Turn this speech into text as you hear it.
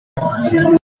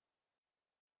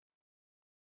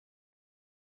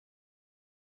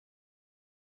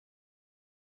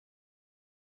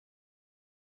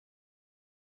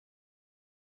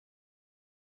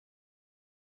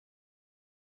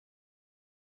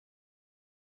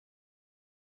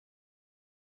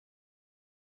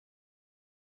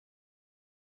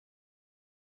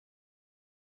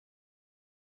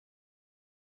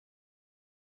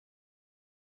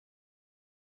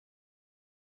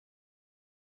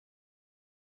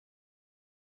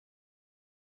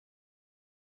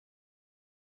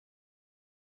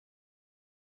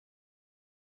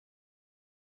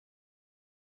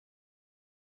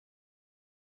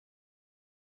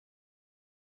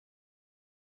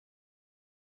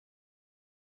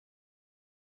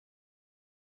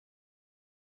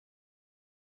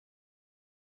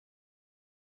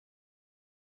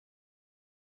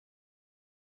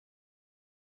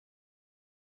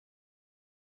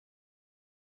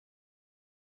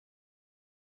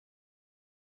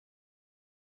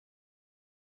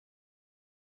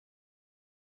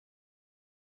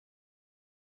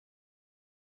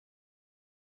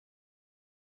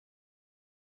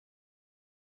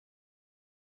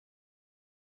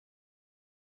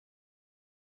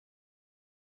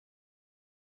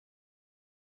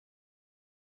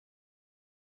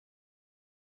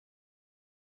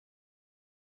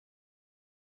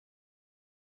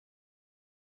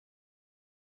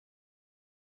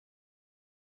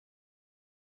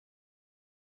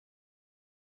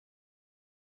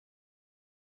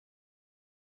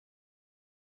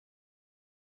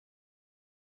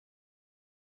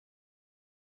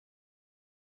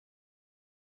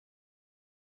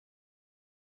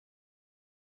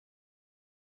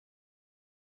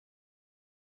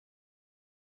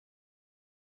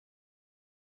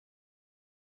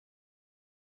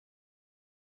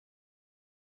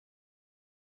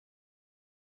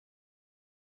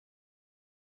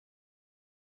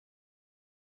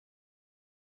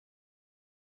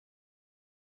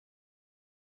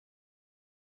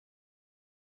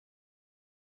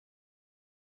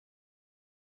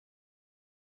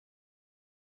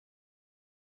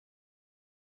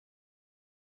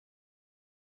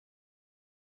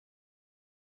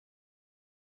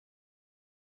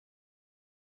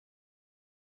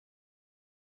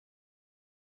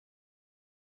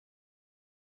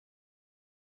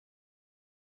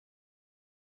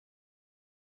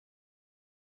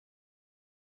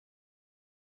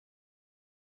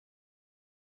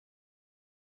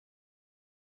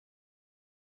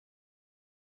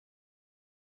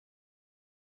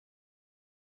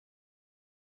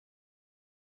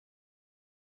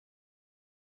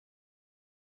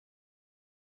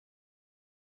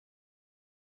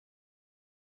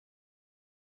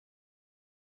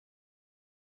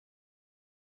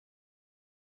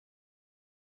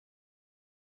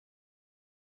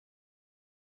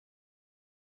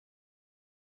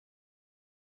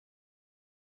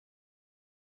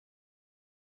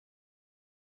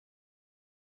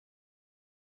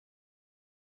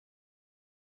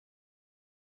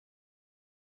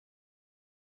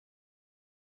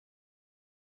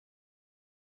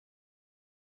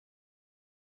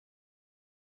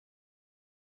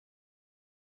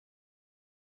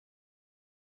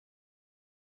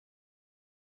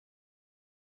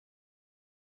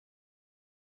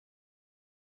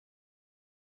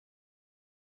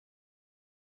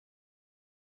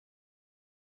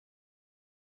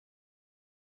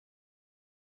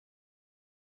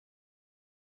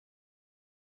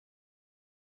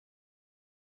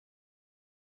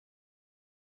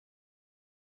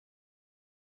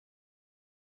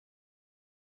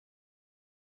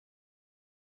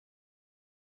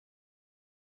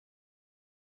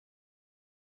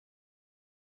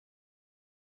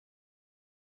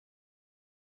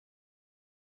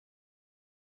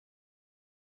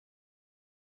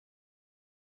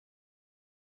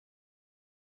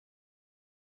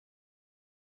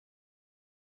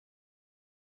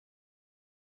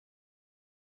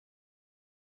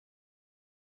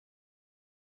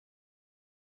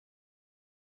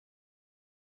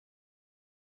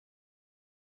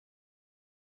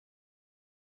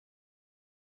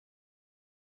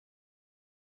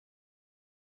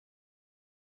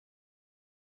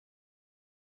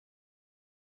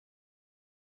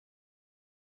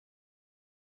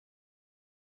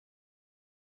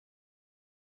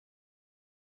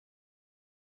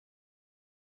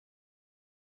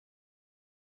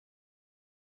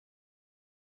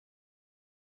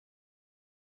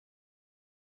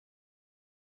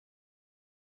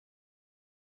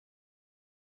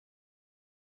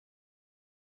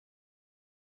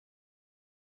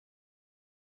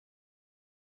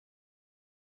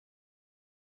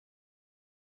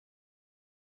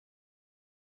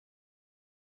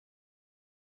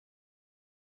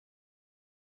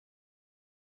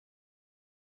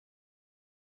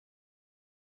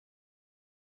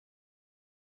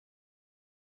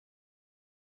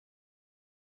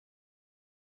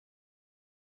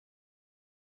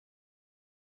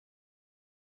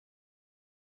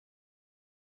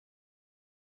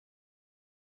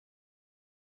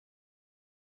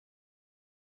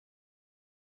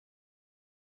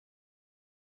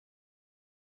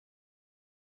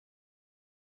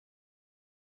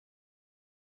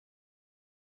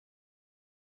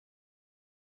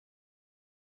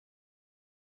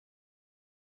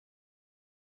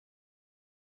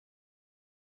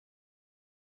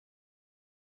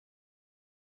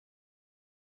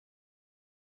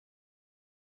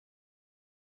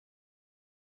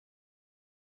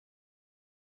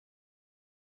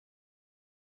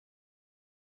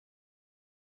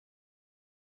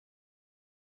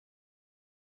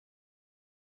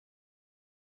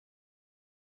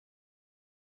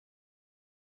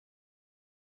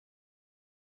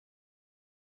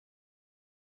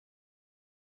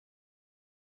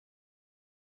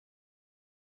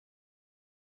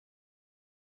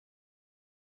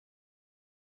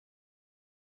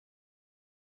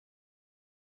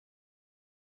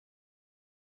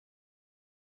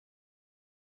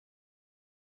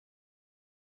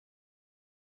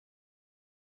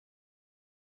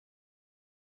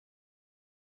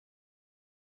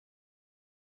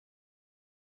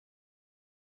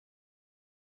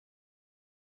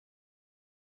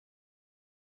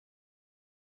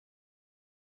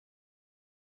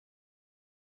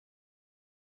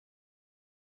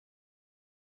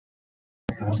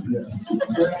Welcome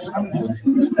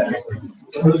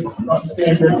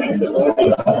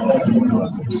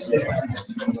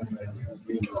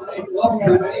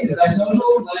everybody to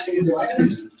TecSocial. Glad you could join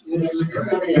us. It's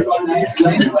going to be a fun night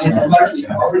tonight. I've actually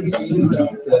already seen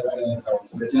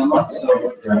the demo, so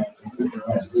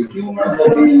the humor will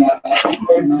be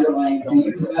quite an underlying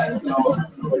theme to that. So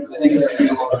I think it's going to be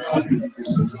a lot of fun.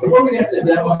 Before we get to the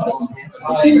demos, I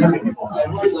would like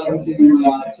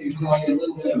to tell you a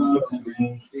little bit about the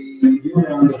view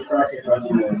around the Spark Cape Breton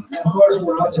Innovation. Of course,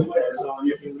 we're on the Twitter, so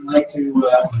if you would like to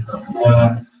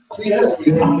tweet us,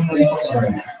 you can tweet us at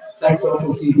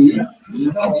TecSocial TV.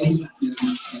 There's no link in the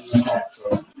text, so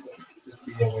just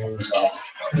be aware of that.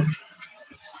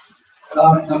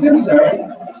 I'm going to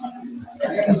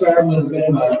start with a bit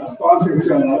of a sponsor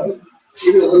shout out.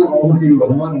 Give you a little overview of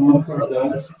what OneCore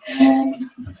does and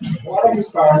why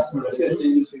Spark sort of fits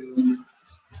into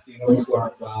the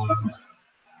OneCore model.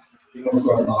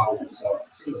 So,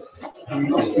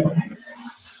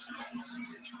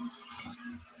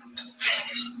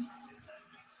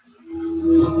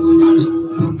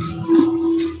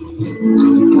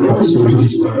 social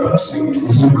startups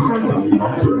is incredibly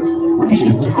vibrant. We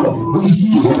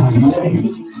see it every day.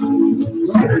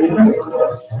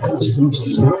 This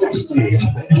is the early stage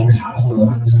venture capital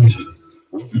organization.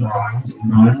 We thrive,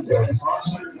 run, and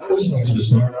foster social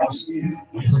startups in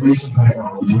information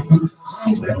technology,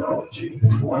 cloud technology,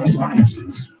 life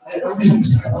sciences, and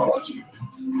oceans technology.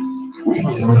 We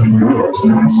give entrepreneurs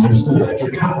access to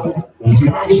venture capital,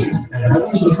 incubation, and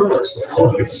other supports to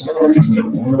help accelerate their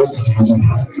world-changing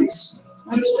habits.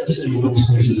 Let's just say Nova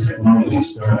Scotia's technology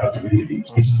startup community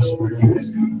keeps us pretty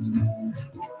busy.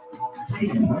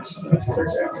 Take investment, for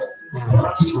example. In the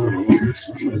last 40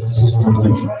 years, we've invested more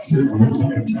than $22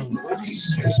 million in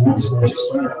 36 Nova Scotia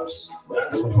startups.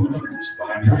 That's what leaders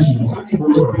by investing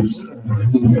 $34.7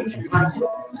 million in venture capital.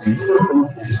 And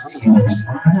Europe is the most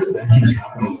active venture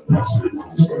capital investor in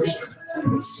Nova Scotia,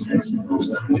 and the sixth most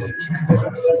active in Canada,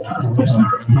 not to mention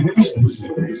our incubation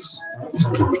facilities.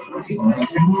 Over 25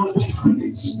 technology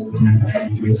companies, and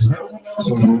many years ago,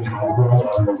 so we have grown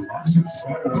our robust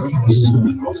startup ecosystem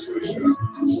in Nova Scotia,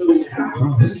 so we have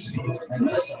competency, and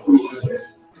that's how we use it.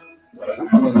 What I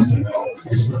wanted to know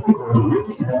is what we're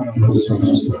really having Nova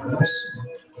Scotia startups.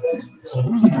 So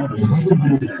we have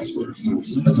independent experts to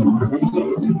assist in our review,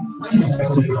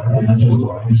 connected confidential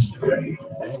clients today,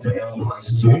 and analyze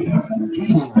data,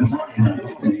 giving the client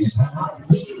identities and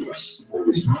knowledge to us. The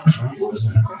response rate was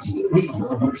impressive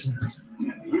 81%.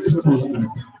 And here's the thing.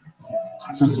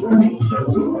 Since working with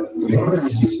everyone, we already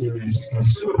experienced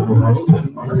considerable growth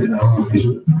in market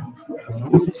allocation,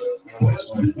 revenue,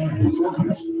 investment, and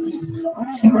performance.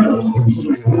 That's incredible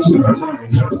considering most of our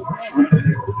clients are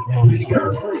pre-revenue and we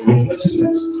are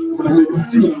pre-investors. But we're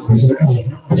not exactly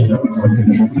knowledgeable of our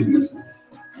contributors.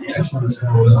 The experts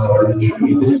know about our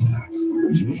attributed impact,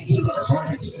 which means that our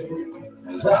clients make it.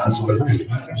 And that's what really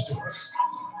matters to us.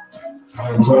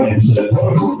 Our clients have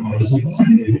a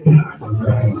significant impact on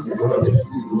driving growth.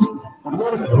 But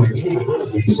what about the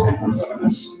capabilities and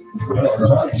performance? Well, our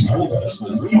clients told us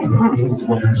that we improved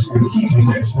their strategic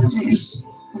expertise,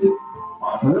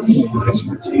 operational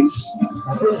expertise,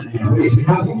 ability to raise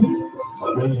capital,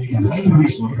 ability to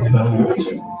increase market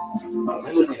valuation,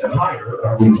 ability to hire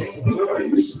or retain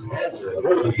employees, and the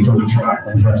ability to attract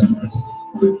investment.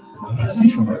 The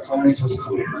message from our clients was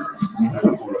clear.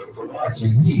 Network provides a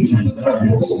unique and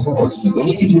valuable support.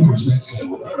 82% said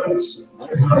without us,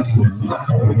 their company would not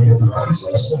have been able to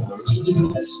access similar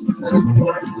systems. In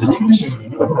fact, the leadership of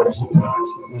Network's impact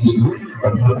is greater by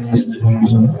companies that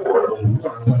use more than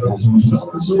one business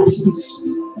services.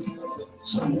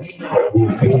 So we know we're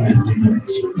making a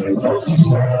difference for technology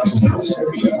startups in Nova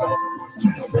Scotia.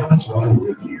 And that's why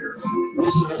we're here.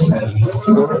 Visit us at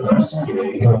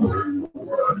network.ca to learn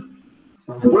more.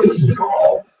 What is the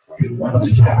call? We want to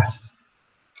chat.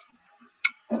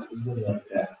 We love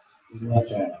that. We love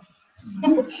chat.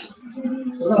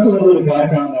 So that's a little bit of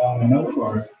background on the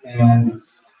OneCore, and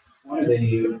one of the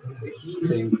key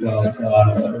things that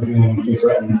we're doing in Cape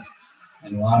Breton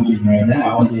and launching right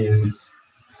now is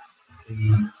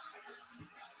the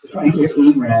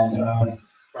 2016 round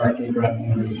Spark Cape Breton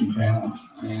Innovation Challenge.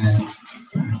 And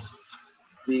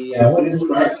what is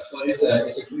Spark? Well, it's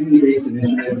a community-based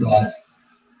initiative that's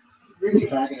really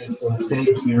targeted for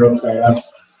stage 0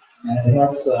 startups, and it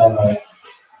helps.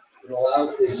 It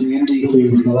allows the community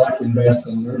to select, invest,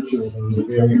 and nurture those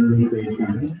very early stage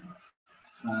companies.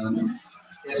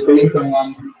 It's based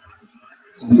on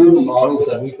some proven models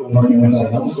that we've been working with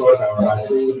at OneCore, our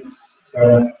I3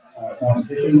 startup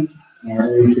competition, and our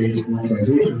early stage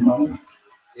commercialization fund.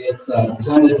 It's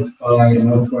presented by an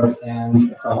Oakport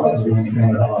and a college doing any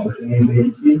kind of opportunities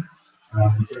agencies.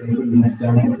 Certainly couldn't have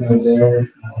done it without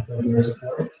their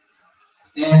support.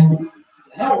 And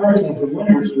how it works is the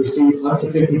winners receive up to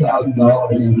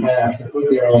 $50,000 in cash to put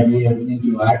their ideas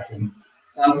into action.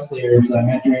 Plus, there's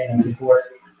mentoring and support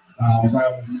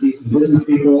from seasoned business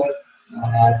people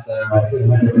at the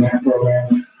Mentor Connect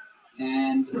program.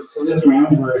 And for this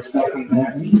round, we're expecting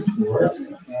that means for it.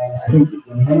 And I think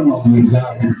the minimum we've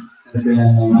done has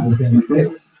been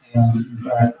 6. And in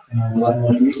fact, in our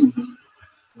most recent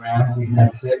round, we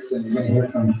had 6, and you're going to hear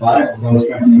from 5 of those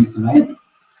companies tonight.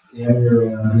 The other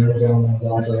gentleman was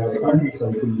also out of the country, so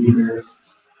we couldn't be here.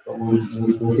 But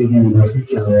we'll see him in the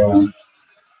future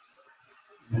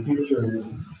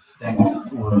demo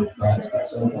or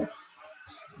project.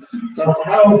 So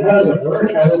how does it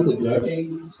work? How does the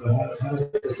judging? So how does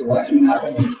the selection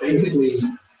happen? It's basically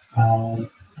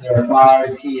there are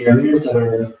 5 key areas that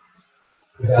are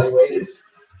evaluated.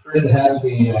 First, it has to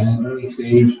be an early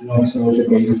stage Nova Scotia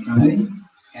based company,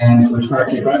 and for Spark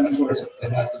Cape Breton, of course,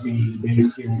 it has to be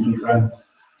based here in Cape Breton.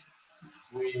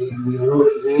 We look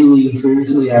really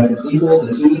seriously at the people,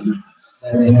 the team,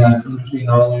 that they have industry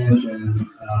knowledge and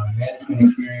management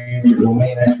experience, or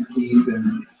domain expertise,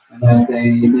 and that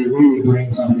they really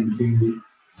bring something to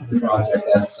the project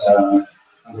that's under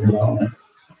development.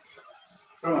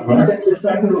 From a market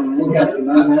perspective, when we look at from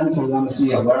that lens, we want to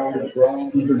see a large,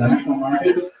 growing international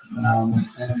market,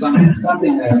 and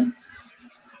something that's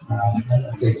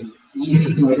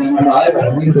easy to identify, but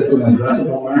at least it's an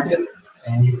addressable market,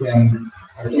 and you can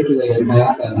articulate a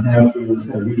path on how to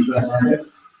reach that market.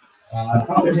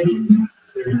 Competition,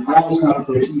 there's always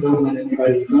competition. Don't let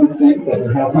anybody don't think that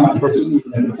there's no competition,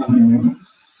 even if it's something new.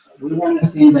 We want to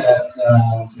see that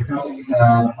the companies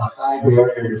have a high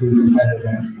barrier to competitive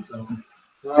entry. So,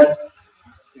 but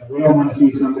we don't want to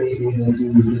see somebody able to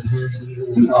just very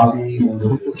easily copy or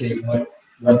duplicate what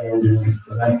they're doing.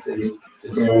 So that's the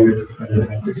barrier to competitive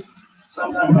entry.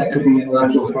 Sometimes that could be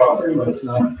intellectual property, but it's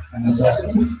not a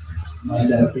necessity. It might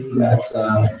just be that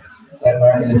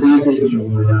market advantage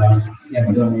or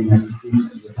domain expertise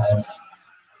that you have.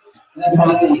 And then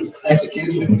finally,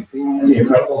 execution. We want to see a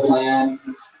credible plan,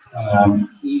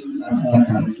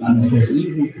 not necessarily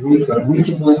easy to reach, but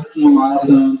reachable key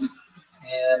milestones,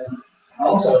 and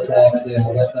also that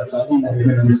the funding that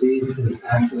you're going to receive is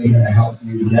actually going to help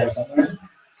you get somewhere.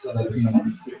 So that if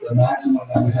the maximum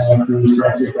that we have through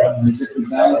Spark Cape Breton is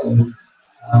 50,000,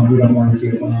 we don't want to see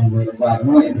a plan worth 5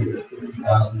 million because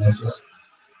 50,000 is just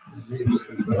really just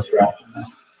going to put a scratch in that.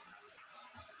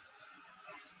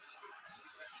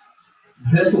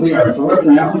 This will be our 4th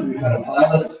round. We've had a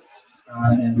pilot,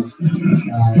 and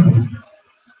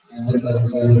this, as I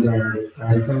said, is our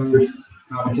 3rd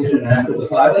competition after the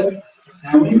pilot.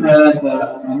 And we've had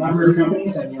a number of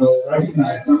companies, and you'll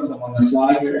recognize some of them on the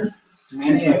slide here.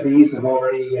 Many of these have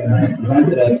already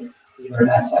presented at either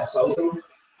at TecSocial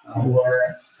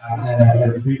or had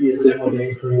a previous demo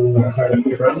day through Spark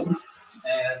Cape Breton.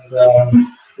 And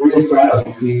really proud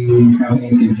to see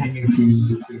companies continue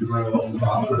to grow and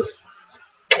prosper.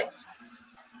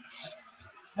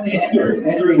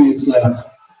 Entering is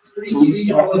pretty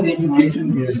easy. All of the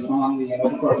information is on the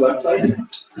Oakport website,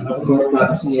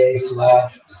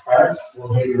 oakport.ca/spark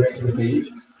will take you right to the page.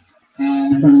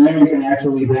 And from there, you can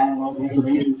actually download the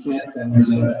information kit, and there's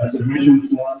a submission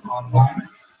form online.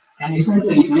 And you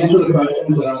simply answer the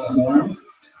questions that are on the form,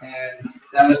 and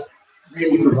that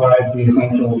really provides the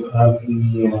essentials of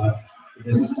the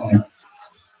business plan.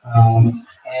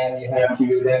 And you have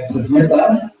to then submit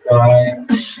that by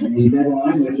the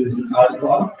deadline, which is 5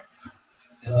 o'clock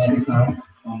Atlantic time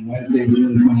on Wednesday,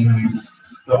 June 29th.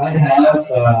 So I have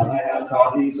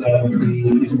copies of the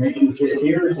information kit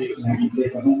here, so you can actually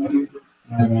take them home with you.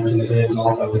 And I mentioned it is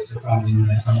also listed on the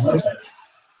website.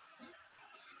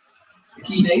 The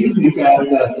key dates we've got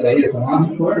today is the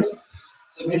launch, of course.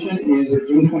 Submission is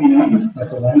June 29th.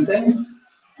 That's a Wednesday.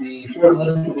 The short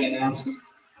list will be announced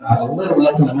a little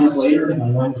less than a month later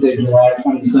on Wednesday, July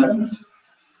 27th.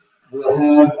 We'll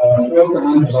have throughout the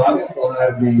month of August, we'll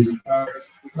have the Spark,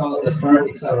 we call it the Spark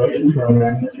Acceleration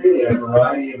Program. It's really a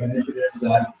variety of initiatives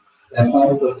that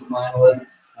help those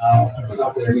finalists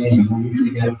up their game. We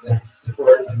usually get the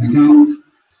support of an accountant,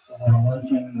 a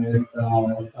luncheon with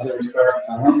other Spark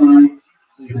alumni,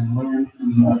 so you can learn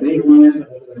from what they've learned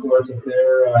over the course of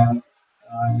their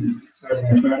starting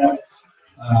their startup.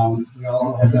 We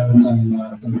also have done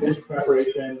some pitch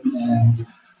preparation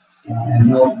and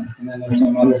help, and then there's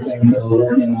some other things that we're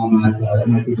working on that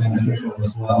might be beneficial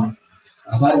as well.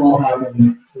 That will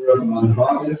happen throughout the month of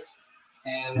August.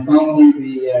 And finally,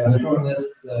 the short list,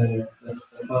 the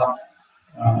top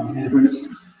entrants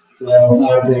They'll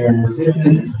have their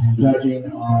business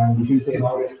judging on Tuesday,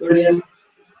 August 30th,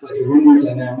 with the rumors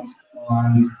announced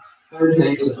on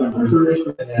Thursday, September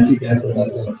 1st, and then you guys with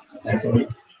us at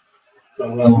TecSocial.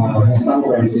 So we'll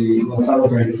celebrate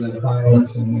the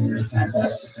finalists and winners at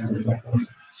that September 20th.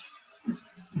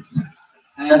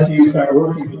 As you start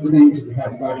working through things, if you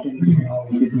have questions, you can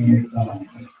always give me a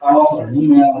call or an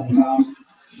email anytime.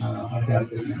 I've got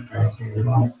this information here as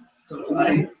well. So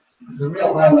tonight, the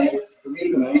real highlights for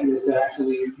me tonight is to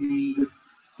actually see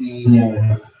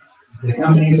the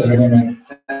companies that are going to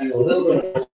tell you a little bit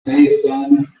of what they've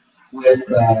done with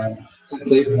since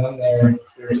they've won their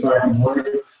Spark Award.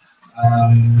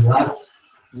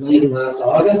 Late last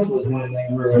August was when they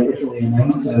were officially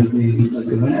announced as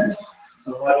the winner.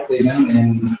 So what have they done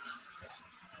in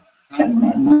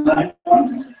 9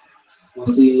 months? We'll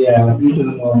see. Each of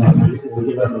them will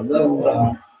give us a little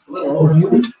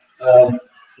overview of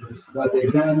what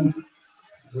they've done,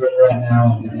 where they're at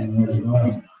now, and where they're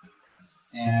going.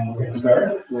 And we're going to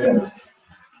start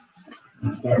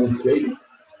with Jake.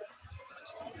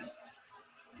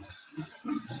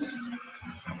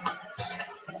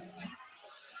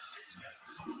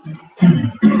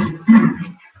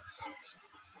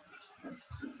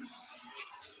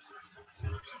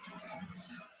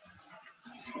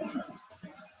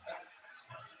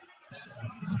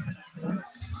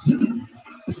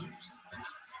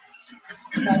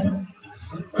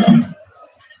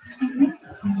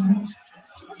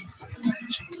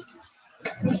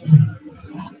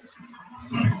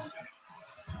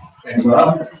 Thanks,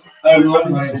 Rob. Hi,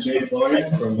 everyone. My name is Jake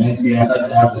Florian from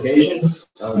NCFX Applications.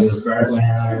 I was a Spark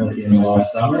winner in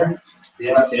last summer.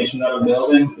 The application that I'm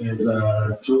building is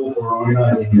a tool for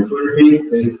organizing your Twitter feed,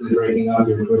 basically breaking up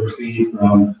your Twitter feed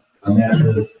from a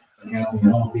massive accounts and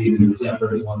home feed into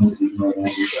separate ones that you can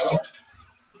organize yourself.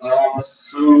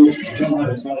 So I don't have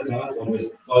a ton of time, so I'll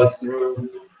just buzz through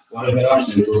what I've been up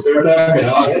to. So we'll start back in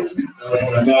August. That was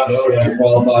when I found out I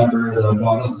qualified for the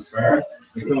finals of Spark.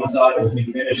 It coincided with me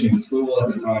finishing school at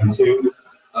the time too.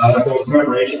 So in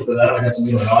preparation for that, I got to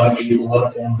meet a lot of people, a lot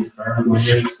of former Spark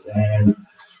winners, and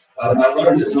I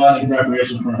learned a ton in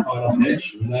preparation for a final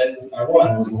pitch, and then I won.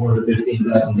 I was awarded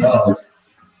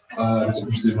 $15,000 to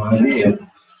pursue my idea.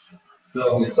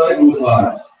 So excitement was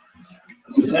high.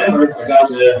 In September, I got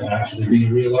to actually be a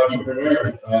real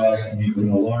entrepreneur. I got to meet with a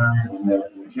lawyer, an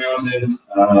accountant,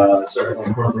 started my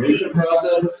incorporation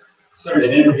process,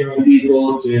 started interviewing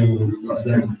people to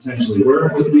then potentially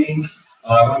work with me.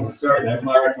 I went to Start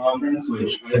Empire Conference,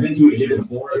 which I've been to a year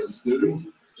before as a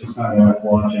student, just kind of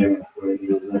watching,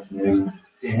 listening,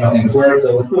 seeing how things work. So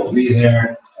it was cool to be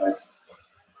there as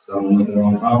someone with their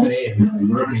own company and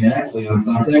working actively on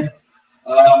something.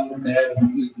 And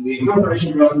the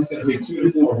incorporation process is going to take 2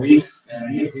 to 4 weeks, and I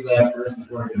need to do that first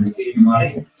before I can receive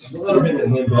money. So it's a little bit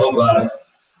in limbo, but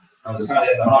I was kind of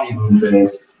in the honeymoon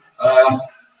phase.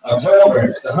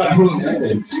 October, the honeymoon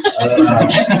ended.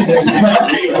 It's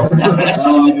not real.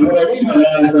 And what I mean by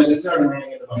that is I just started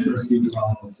running into my first few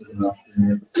problems as an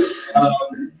entrepreneur.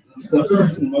 The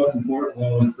first and most important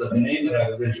one was the name that I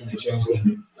originally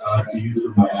chosen to use for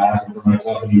my app and for my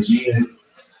company, Genius,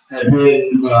 had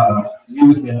been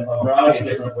used in a variety of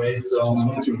different ways. So I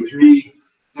went through 3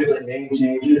 different name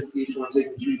changes, each one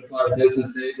taking 3 to 5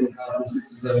 business days and costing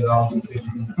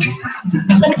 $67.50 a piece.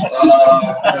 I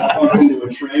bumped into a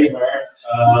trademark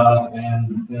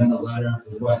and sent a letter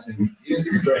requesting use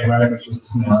of the trademark, which was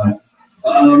denied.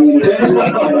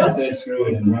 I said screw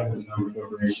it and went with the number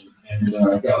corporation and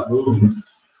got moving.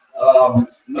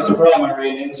 Another problem I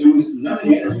ran into is none of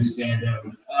the interviews panned out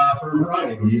for a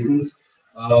variety of reasons.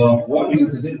 One,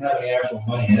 because it didn't have any actual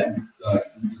money in it,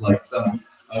 like some.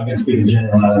 I'm going to speak in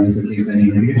generalities in case any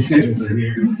individuals are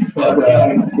here, but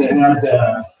they had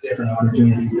different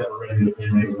opportunities that were ready to pay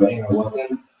right away, and I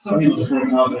wasn't. Some people just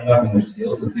weren't confident enough in their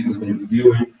skills to think that they could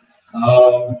do it.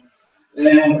 And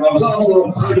I was also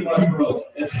pretty much broke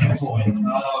at that point.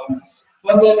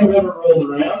 But then November rolled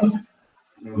around,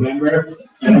 and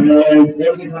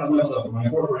everything kind of went up. My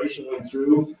corporation went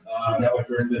through, got my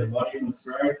first bit of money from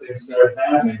Spark, things started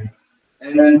happening.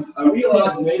 And then I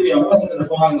realized that maybe I wasn't going to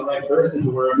find the right person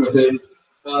to work with it,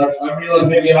 but I realized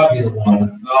maybe I'd be the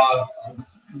one.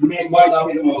 Might not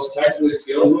be the most technically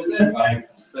skilled with it. I've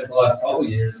spent the last couple of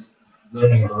years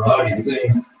learning a variety of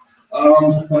things.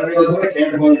 But I realized I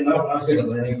cared about it enough, I was good at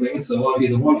learning things, so I'll be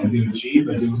the one. I do it cheap,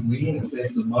 I do it lean, it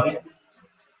saves some money.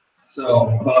 So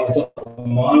I bought myself a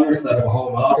monitor, set up a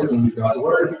home office, and got to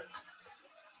work.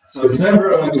 So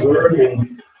December, I went to work,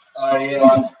 and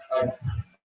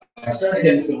I started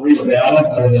getting some real data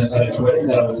out of Twitter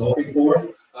that I was hoping for,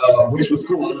 which was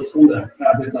cool. It was cool to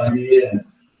have this idea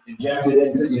and inject it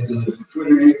into the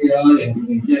Twitter API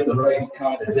and get the right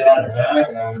kind of data back.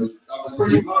 And I was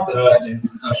pretty pumped that in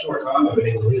a short time I've been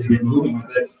able to really get moving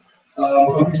with it.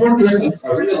 But before Christmas,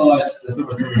 I realized that there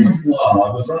was a flaw.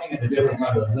 I was running into different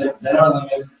kind of data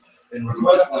limits and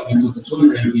request limits with the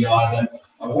Twitter API that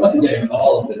I wasn't getting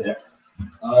all of the data.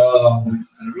 And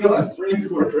I realized it's right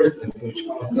before Christmas, which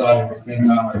coincided at the same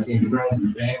time I seen friends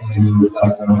and family who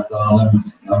last time I saw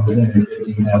them, I was in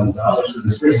 $15,000 for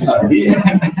this great idea.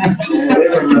 And they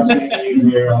were asking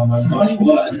me where all my money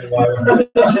was and why I was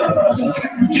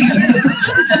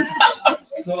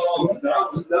so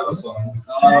that was fun.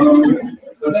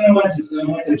 But then I went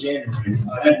to January.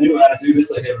 I had a new attitude,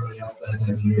 just like everybody else that time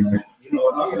of year. You know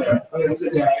what? I'm gonna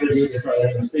sit down and do this right.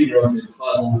 I'm gonna figure out this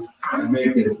puzzle and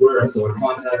make this work. So I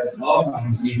contacted all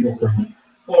kinds of people from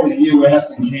over the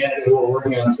U.S. and Canada who are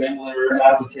working on similar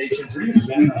applications, or even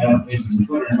genuine applications in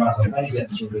Twitter, and trying to like, how do you get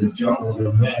through this jungle of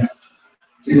a mess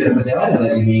to get the data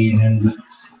that you need. And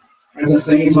at the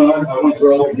same time, I went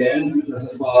broke again because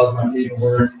I followed my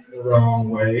paperwork the wrong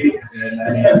way, and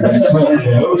I had to sort it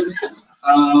out.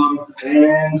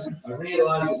 And I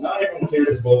realized that not everyone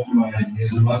cares about my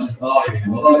ideas as much as I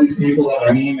do. A lot of these people that I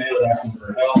emailed asking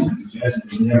for help and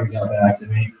suggestions never got back to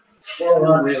me, or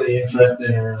weren't really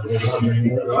interested, or were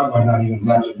wondering, I might not even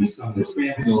touch it with some of the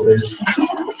spam filters.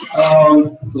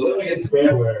 So then we get to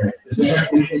February, the dark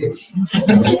days. I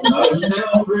was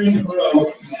still pretty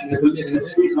broke, and it's a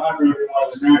busy time for everyone.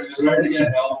 It was hard to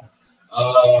get help.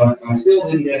 I still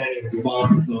didn't get any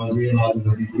responses, so I was realizing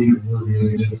that these people were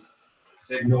really just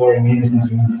ignoring me and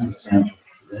consuming business strategy.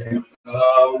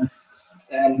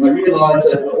 And I realized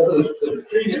that over the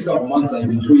previous couple months, I've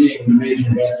been tweeting major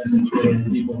investors and Twitter and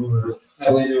people who were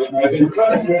heavily into it, and I've been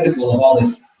kind of critical of all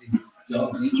these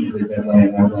dumb features they've been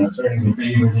laying out, like turning the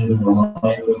favorite into a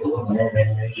like with a little more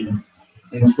animation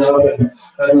and stuff. And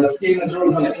as I was skating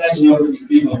through, kind of catching up with these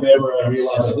people in February, I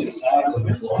realized at least half of them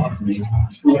had blocked me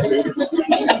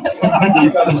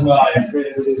because of my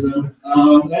criticism.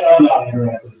 And I'm not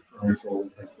interested in trolling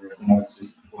type person. I was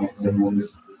just pointing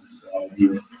this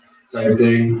idea type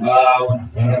thing.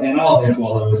 And all this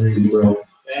while I was really broke.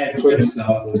 And Twitter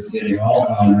stuff was hitting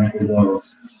all-time record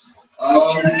lows.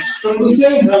 But at the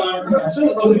same time, I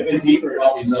started looking a bit deeper at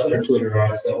all these other Twitter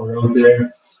apps that were out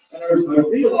there. And I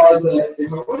realized that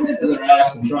if I went into their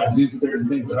apps and tried to do certain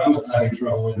things that I was having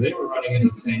trouble with, they were running into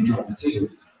the same trouble too.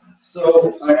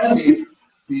 So I had these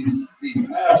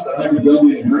apps that I could go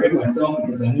in and break myself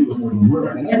because I knew it wouldn't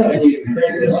work. And then I gave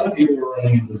credit that other people were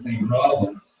running into the same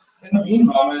problem. In the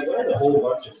meantime, I learned a whole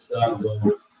bunch of stuff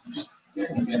about just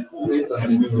different cool things that I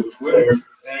can do with Twitter.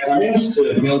 And I managed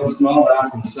to build small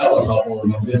apps and sell a couple of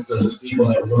them just to people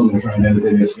that were really trying to get a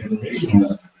bit of information on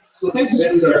them. So things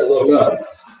did start to look up.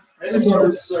 I just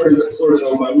sorted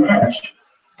out my March.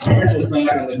 March was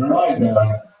back on the grind.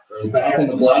 I was back in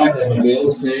the black, and my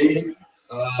bills paid.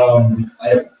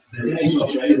 The initial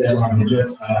trade deadline had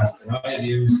just passed, and I had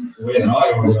used the way that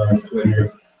I organized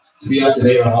Twitter to be up to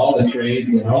date on all the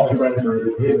trades, and all my friends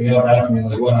were hitting me up, asking me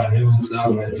like what I knew and stuff,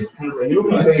 and I kind of renewed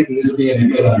my faith in this being a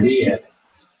good idea.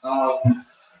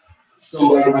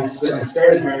 So I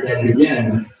started hard at it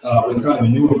again with kind of a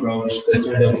new approach that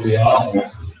turned out to be awful.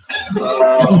 I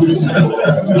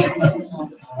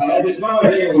had this one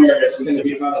idea where it's going to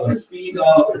be kind of like speed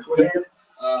dial for Twitter.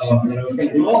 And it was going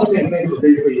to do all the same things, but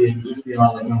basically it would just be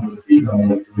all like on the speed dial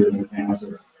like Twitter accounts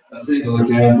or a single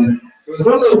account. And it was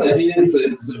one of those ideas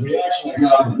that the reaction I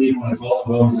got from people when I told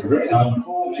them was like, great,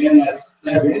 cool, man,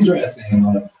 that's interesting.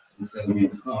 Like, instead of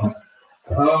being pumped.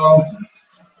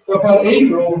 But by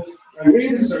April, I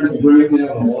really started to break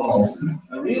down the walls.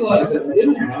 I realized that I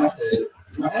didn't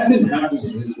have to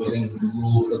exist within the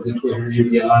rules of the Twitter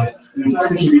API. And in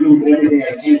fact, I should be doing everything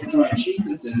I can to try and cheat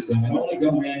the system and only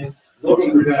go in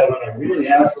looking for data when I really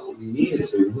absolutely needed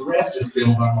to. The rest just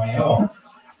build on my own.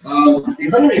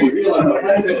 It kind of made me realize that I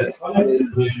had to get a ton of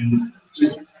information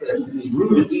just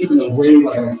rooted deep in the way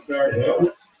like I started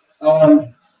out.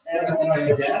 And I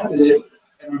adapted it,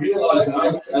 and I realized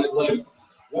that I like,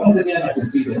 once again, I could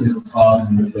see that this was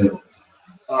possible to build.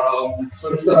 So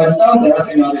I stopped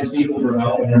asking all these people for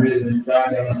help, and I really just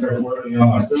sat down and started working on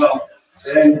myself.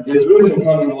 And it's really been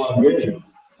coming along good.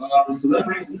 So that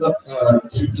brings us up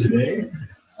to today.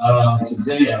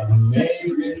 Today, on May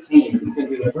 15th, it's going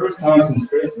to be the first time since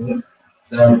Christmas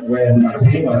that when I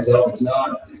pay myself, it's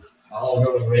not all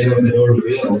going right out the door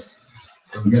bills.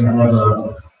 I'm going to have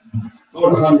about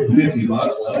 $150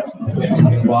 left. I think I'm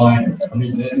going to buy a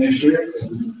new business shirt because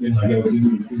this has been my go-to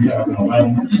since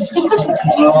 2011.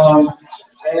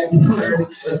 And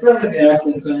as far as the app's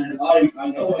concerned, I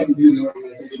know I can do the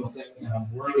organizational thing, and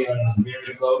I'm working on it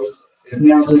very close. It's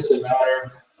now just a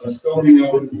matter scoping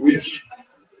out which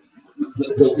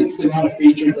the least amount of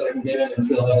features that I can get in and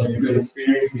still have like a good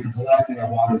experience, because the last thing I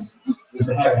want is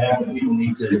to have an app that people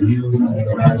need to use and then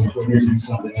go back to Twitter to do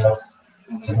something else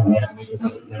and then come back to me because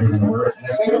that's never going to work. And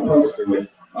I think I'm close to it.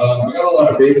 I got a lot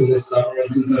of data this summer, and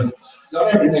since I've done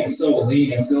everything so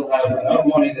lean, I still have enough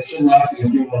money that should last me a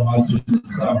few more months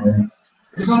this summer.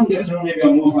 If it doesn't get through, maybe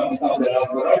I'll move on to something else,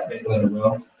 but I think that it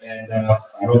will. And I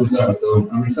hope it does, so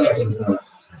I'm excited for this stuff.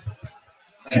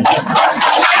 Thank you.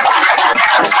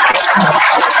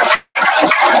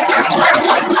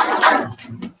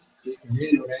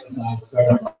 Really organized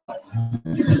startup.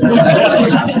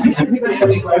 Anybody have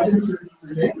any questions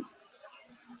for Jake?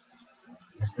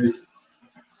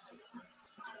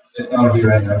 It's not be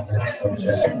right now.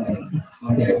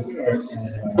 Okay.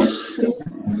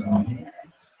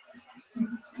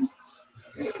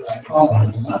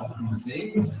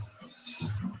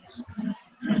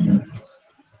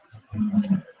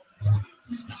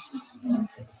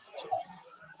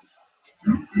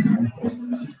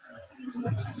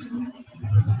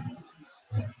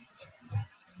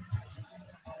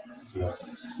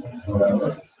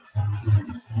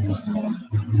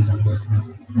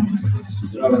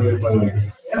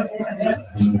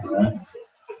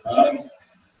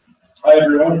 Hi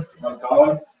everyone, I'm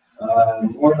Colin.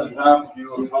 More than half of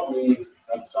you have helped me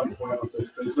at some point with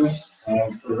this business.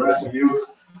 For the rest of you,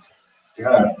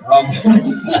 yeah. I'm going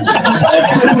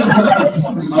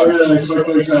to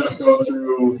quickly kind of go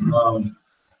through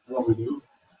what we do,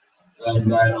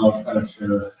 and then I'll kind of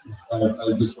share. I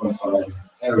just want to start.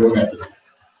 Anyway, we'll get to it.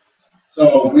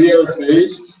 So we are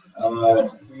phased.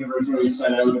 We originally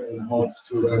set out in hopes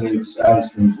to eliminate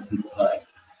status meetings that people have.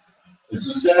 It's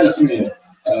a status meeting.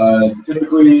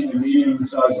 Typically, in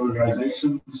medium-sized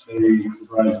organizations, they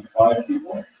comprise of 5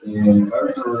 people. In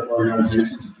larger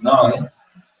organizations, it's 9.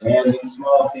 And in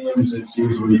small teams, it's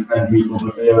usually 10 people,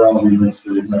 but they are all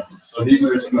administrative members. So these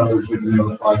are some numbers we've been able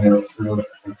to find out through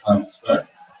the time spent.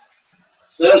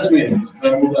 Status meetings. Can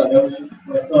I move that down?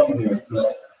 My thumb here.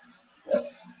 No. Yeah.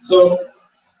 So,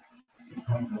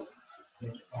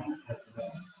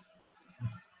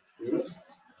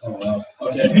 oh, wow.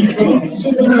 Okay, cool.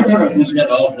 Just got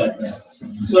all that now.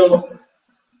 So,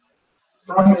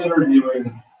 from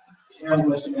interviewing, and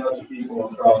listening out to people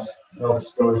across Nova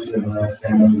Scotia and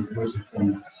Canada, which has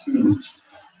been huge.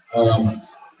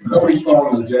 Nobody's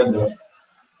following the agenda.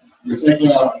 You're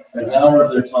taking up an hour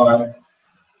of their time.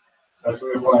 That's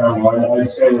what we find online. I'd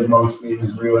say that most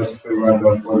meetings realistically run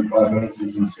about 45 minutes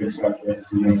using chit chat at the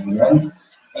beginning and the end.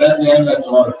 And at the end, that's a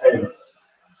lot of payment.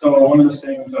 So one of the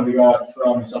things that we got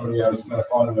from somebody I was kind of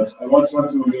fond of this, I once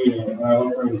went to a meeting and I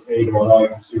looked at the table and all I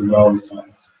could see was all these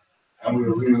signs. And we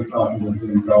were really talking about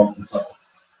getting involved in something.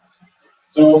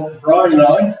 So Brian and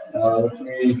I, with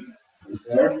me right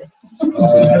there,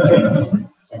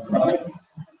 I'm crying.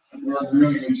 We're in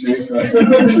really good shape, right?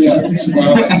 Yeah.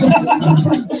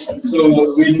 So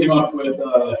we came up with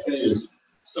phased.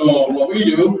 So what we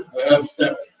do, I have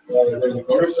steps there in the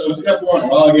corner. So step 1,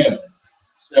 log in.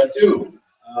 Step 2,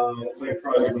 it's like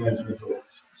project management tool.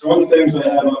 So one of the things that I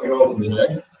have on the go for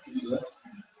today,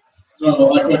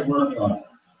 so I quit working on it.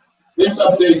 This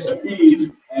updates a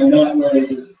feed, and that way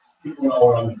people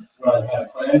know what I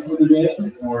have planned for the day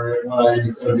or what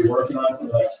I'm going to be working on for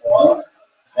the next while.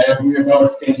 And we have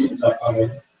notifications that come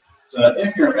in. So that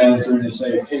if you're a manager and you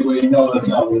say, hey, well, you know that's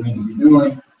not what we need to be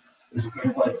doing, there's a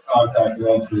good point of contact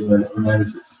eventually with the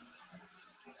managers.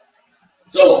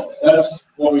 So that's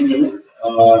what we do.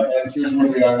 And here's where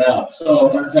we are now. So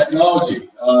our technology.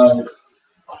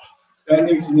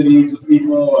 Bending to the needs of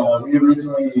people, we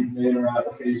originally made our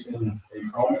application a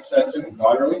Chrome extension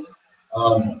entirely.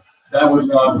 That was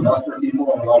not enough for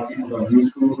people, and a lot of people don't use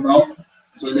Google Chrome,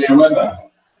 so we made a web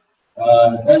app.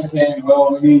 Then came,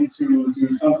 well, we need to do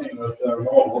something with our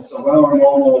mobile. So when our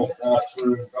mobile apps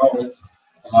were in development,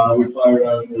 we fired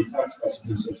out a text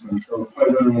messaging system. So quite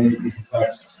literally, you can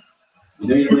text the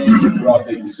database, you can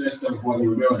update the system of what you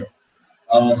were doing.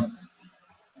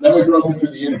 Then we broke into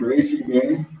the integration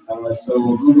game.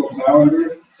 So Google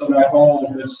Calendar, so that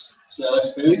whole this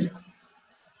status page,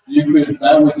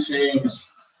 that would change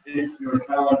if your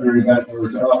calendar event were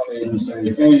to update and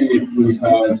say, hey, we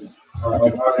had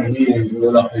like having a meeting, we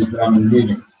would update them in the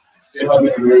meeting. GitHub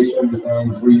integration,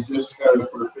 and we just kind of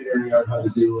were figuring out how to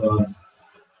do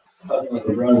something like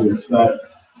a browser so that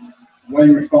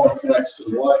when your phone connects to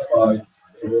the Wi-Fi,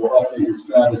 it will update your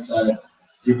status that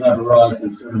you have arrived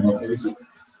at a certain location.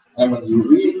 And when you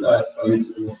leave that place,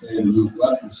 it will say that you've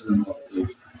left a certain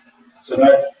location. So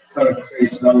that kind of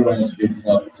creates another landscape of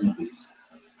opportunities.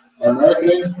 Our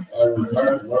marketing, our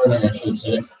market learning, I should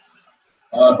say.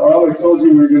 Well, I told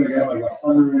you we were going to get like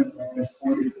 100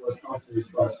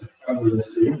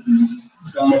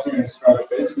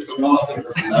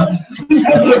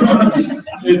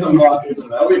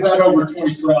 over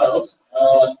 20 trials,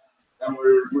 and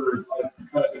we're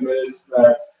kind of convinced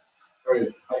that, right,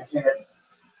 I can't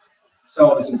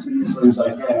sell this as easily as I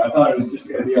can. I thought it was just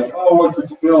going to be like, oh, once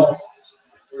it's built,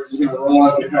 we're just going to roll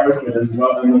out the carpet and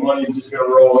the money's just going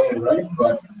to roll in, right?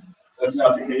 But that's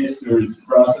not the case. There's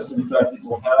processes that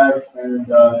people have, and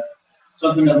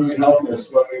something that really helped us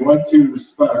when we went to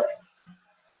Spark,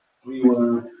 we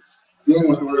were dealing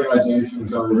with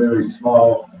organizations that were very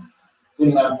small,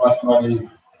 didn't have much money,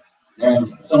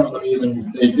 and some of them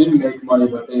even, they didn't make money,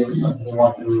 but they had something they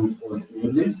wanted to do for the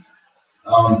community.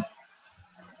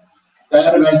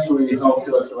 That eventually helped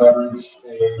us leverage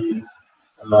a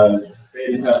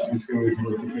beta testing tool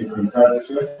with the Cape Breton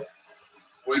Partnership,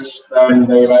 which then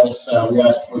they let us, we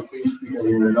asked for please speak at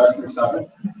your investor summit,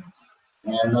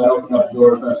 and that opened up the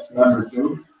door for us to member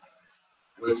two,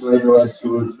 which later led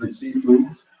to us with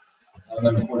seafoods, and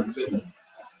then the Port of Sydney.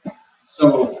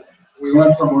 So we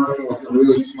went from working with the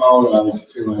really small guys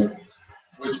to like,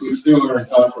 which we still are in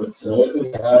touch with today. I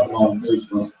think I have them on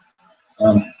Facebook.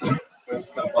 It's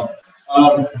kind of fun.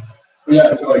 But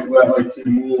yeah, so like what I like to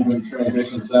move and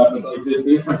transition to that, but like the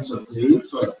difference of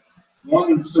needs, like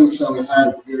one solution we had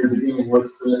at the very beginning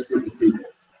worked for this group of people,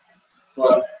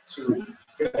 but to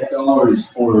get dollars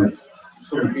for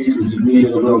certain features, you need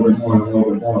a little bit more and a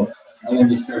little bit more, and then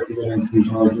you start to get into these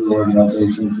larger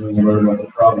organizations and you learn about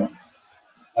the problems.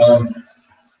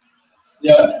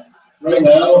 Yeah, right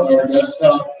now our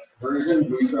desktop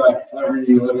version, we track every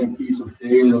living piece of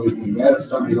data we can get. If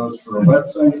somebody goes to our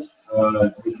websites,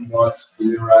 we can watch the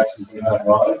interactions they have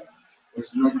live, which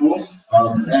is really cool.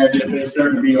 And if they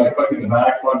start to be like clicking the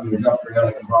back button, we jump around,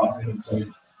 I can pop in and say,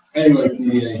 hey, like, do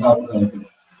you need any help with anything?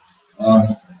 So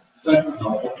that's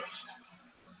helpful.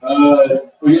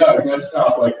 But yeah, our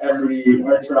desktop, like our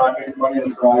traffic Monday to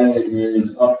Friday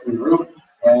is up through the roof,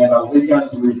 and on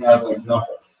weekends we have like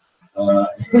nothing.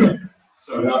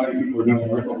 So not many people are doing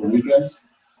work over weekends.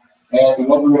 And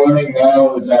what we're learning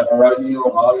now is that our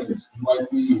ideal audience might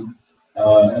be,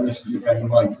 and this is again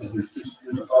Mike, because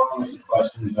there's a whole list of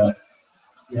questions that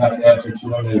you have to answer to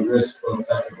limited risk, both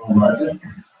technical and market.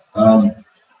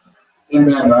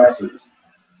 Inbound marketers.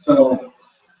 So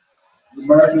the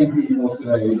marketing people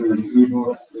today, there's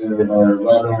ebooks, there are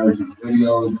webinars, there's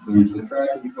videos, there's the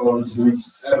tracking codes,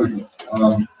 there's everything.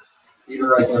 Even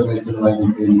right there making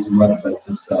landing pages and websites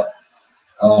and stuff.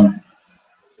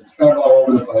 It's kind of all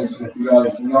over the place, and if you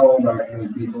guys know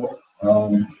marketing people,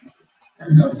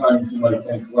 sometimes you might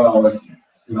think, well, like,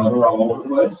 you know, they're all over the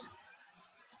place.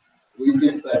 We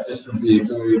think that this would be a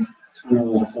good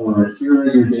tool for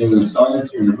hearing your daily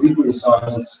assignments, or your weekly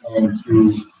assignments, and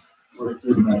to work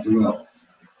through them as you will.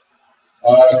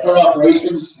 Current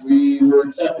operations, we were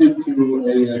accepted to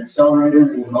an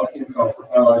accelerator in Moncton called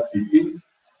Propel ICT.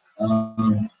 We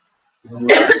were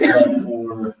working on that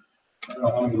for, I don't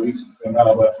know how many weeks it's been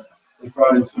now, but we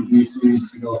brought in some VCs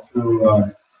to go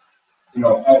through, you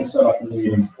know, how to set up a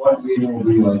meeting, what meeting will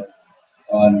be like,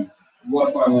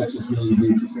 what financials you need to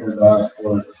be prepared to ask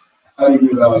for, how do you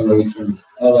do evaluation,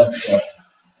 all that stuff.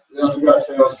 We also got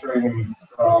sales training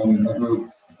from a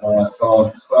group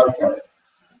called Spark Cape,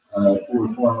 who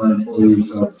were former employees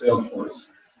of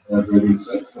Salesforce, grade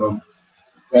 6. So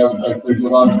that was like, there's a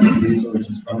lot of good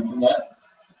resources coming from that.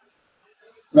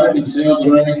 Marketing sales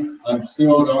learning, I'm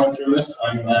still going through this.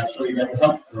 I'm actually getting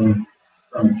help from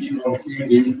people in the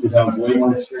community who have way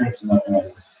more experience in that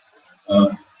matter.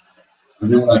 I'm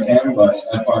doing what I can, but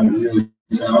I find it really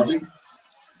challenging.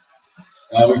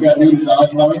 We've got new design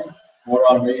coming, more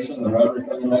automation, the router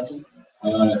thing I mentioned,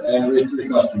 and we have 3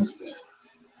 customers today.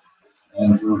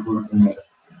 And we're working with,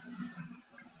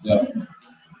 yeah,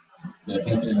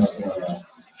 can't say nothing about that.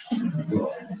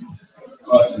 Cool.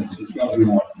 Questions, there's got to be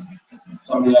more.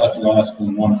 Somebody has to ask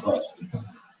me one question.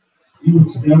 You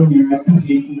sell your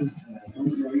application or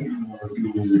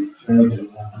you charge it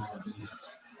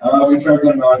we charge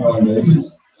on an ongoing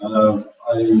basis. I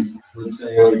would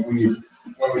say like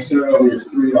when we started over, it's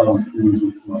 $3 per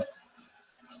user per month.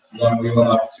 Then we went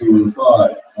up to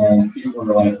 5, and people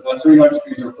were like, "That's $3 per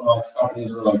user per month."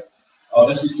 Companies were like, "Oh,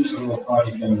 this is just a little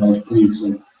tiny thing, like please,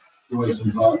 like, you're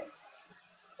wasting time."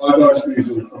 $5 per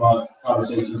user per month,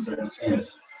 conversations start to change.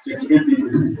 $6.50 per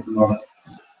user per month,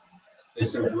 they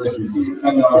start to listen to you.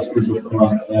 $10 per user per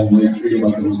month, and they treat it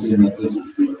like a legitimate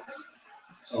business deal.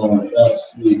 So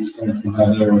that's the experience we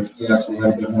have there, which we actually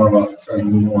have a bit more about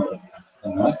charging more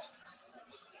than us.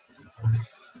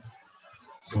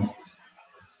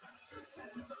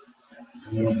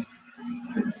 Yeah.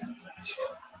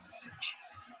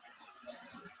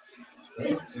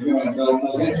 Great.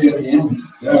 We'll get you at the end.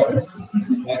 Yeah.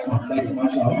 Excellent. Thanks so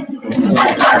much.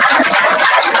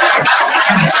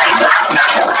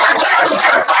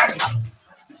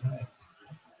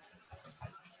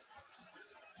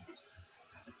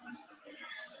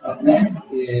 Up next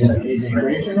is AJ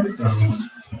Frazier from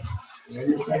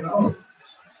Technology.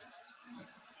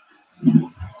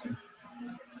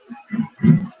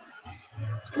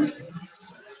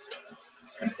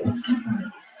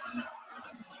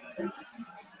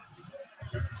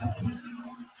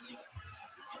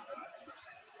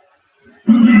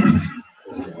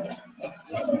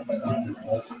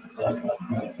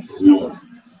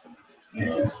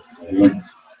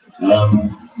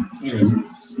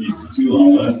 Speak too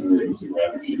long left, or it was a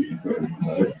graphic should be quick and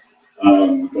concise.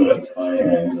 But I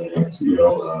am the CEO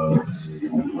of the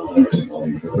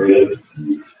Technology Incorporated,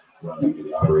 running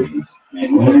the operating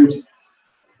manuals.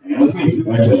 And that's me.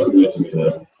 Actually, I would love to be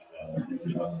the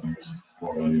engineers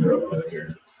for my new role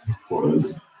manager for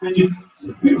this.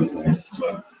 Let's be able to so,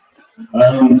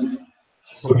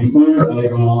 so before I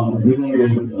go on, I did want to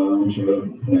give shout out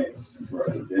thanks before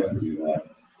I forget to do that.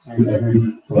 So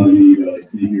everybody that I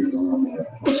see here in the room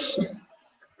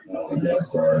that guest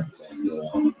star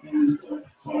and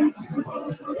fine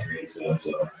trade stuff.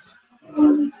 So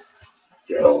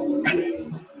Joe and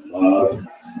Jane and Bob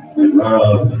and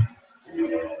Rob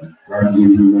and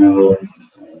Martin's email and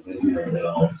Lindsay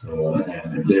Ardell. So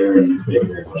and Darren, thank you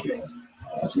very much, guys.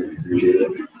 I really appreciate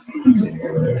it. Seeing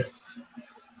over there.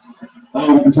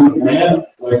 So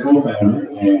Matt, my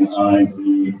co-founder, and I,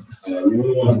 we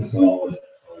really want to solve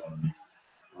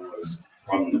was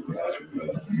problem with passion,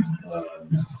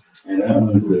 and that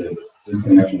was the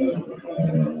disconnection of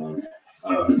content.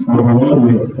 But we wanted to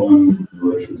make a fun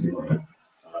virtual zero,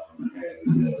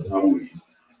 and how we.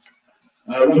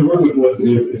 What we worked with was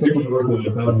if pictures work with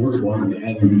 1,000 words, why don't we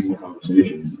add individual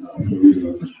conversations? The reason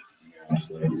was,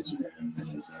 like Instagram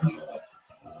and Snapchat,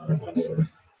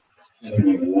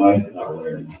 and why not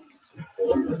learn? It's like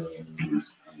 400 million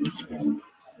users on Instagram,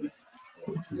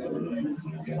 200 million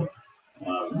Snapchat.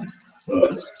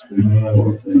 But we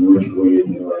know in which way to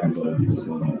interact with people,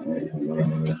 so right? We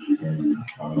know that you can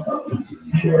comment on, you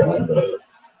can share as better.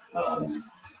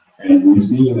 And we've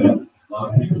seen that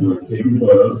lots of people are taking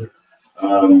photos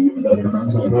that their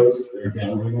friends might post, they're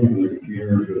downloading them to their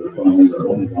computer, to their phone, they're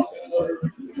opening up another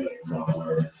editing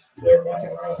software, they're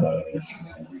messing around with that image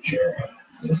and resharing it.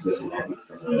 It's disconnected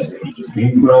from the image it just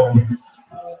came from,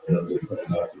 it doesn't get put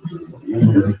back to the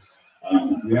user.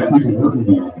 So we have people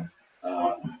working on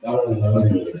not only allows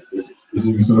you to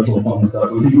do social fun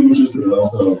stuff with these images, but it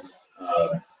also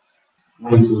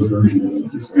links those versions of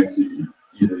images, right? So you can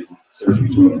easily search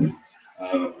between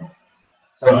them.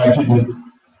 So I actually just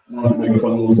wanted to make a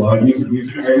fun little slide. These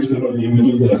are some of the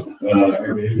images that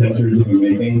our beta testers have been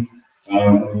making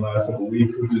over the last couple of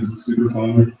weeks, which is super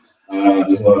fun.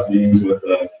 There's a lot of themes with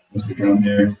Mr. Trump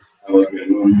here. I like that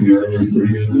movie here, it's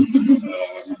pretty good.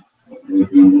 It's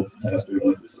been a tester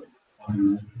like this, like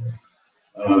awesome.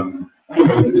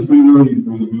 Anyway, it's been really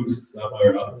boost stuff by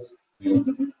our office. It's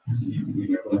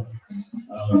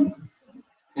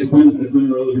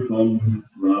been really fun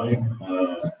ride.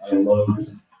 I love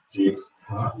Jake's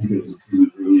talk because he was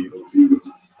really able to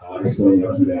explain the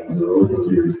ups and downs of the roller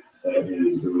coaster that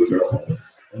is really terrible.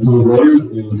 And so Layers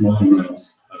is one of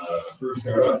Matt's first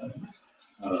startup.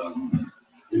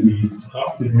 It'd be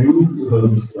tough to do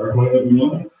with the start point that we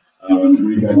want.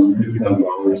 We got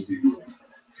 $50,000 to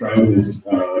try this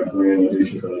grand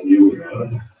audacious idea we have,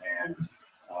 and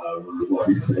we're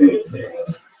lucky to say it's taken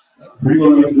us pretty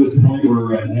well up to this point where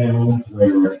we're at now,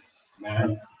 where Matt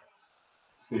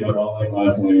stayed up all night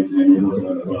last night and we're working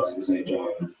on the bus to St.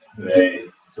 John today,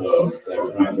 so that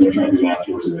we're trying to do an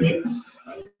after submission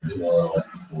tomorrow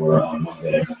or on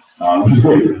Monday, which is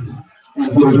great.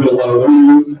 And so there's been a lot of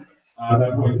learnings at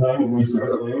that point in time when we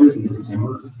started Layers in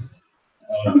September.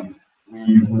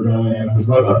 We were going after this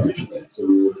web application thing, so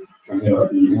we were trying to get out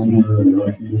the user and the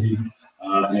right community,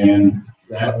 and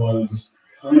that was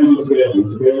kind of a fail. It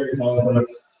was a failure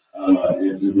concept.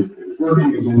 It was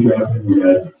working, it was interesting. We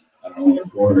had, I don't know,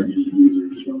 like 480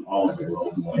 users from all over the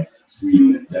world, from like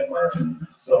Sweden and Denmark and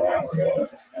South Africa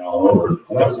and all over.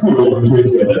 And that was cool. It was great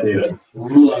to get that data.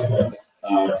 We realized that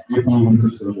if we use the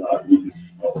social app, we need to be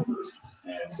mobile first.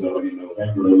 And so in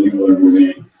November, we were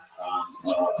moving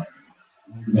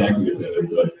exactly a pivot,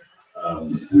 but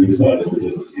we decided to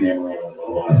just hammer out a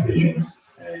mobile application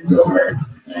and go hard.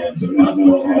 And so not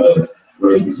knowing how to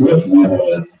write the Swift, and I had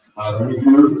a high learning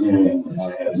curve, and I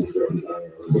had to start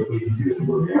designing really quickly to get to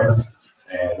where we are.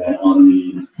 And then on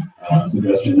the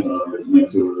suggestion of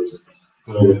mentors,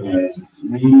 code it as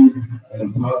lean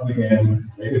as possibly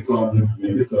can, make it fun,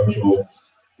 make it social,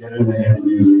 get it in the hands of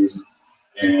users,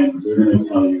 and they're going to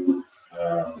tell you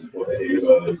what they hate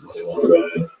about it, what they love about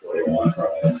it, what they want from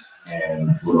it,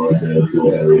 and we're going to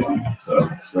do everything. So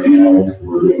right now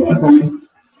we're doing that thing.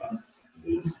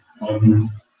 It's fun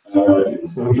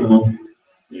It's social.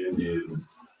 It is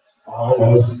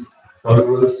almost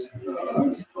bugless. I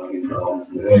was finding problems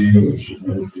today, which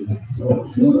is just so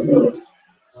good.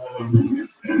 And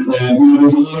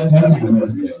there's a lot of testing that has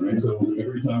to be done, right? So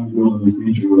every time we build a new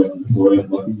feature, we have to deploy it.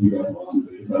 Luckily, we got lots of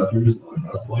beta testers on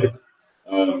test flight,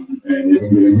 and they've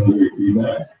been getting really great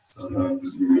feedback.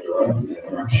 Sometimes you realize the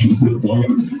interaction to the point,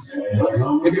 and you're like,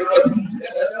 oh my god,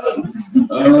 get that done.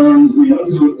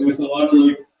 So it's a lot of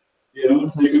like,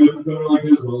 taking a computer like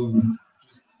this, well,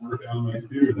 just work on my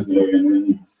computer today, and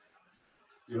then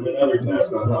do another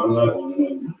task on top of that one, and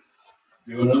then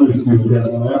do another stupid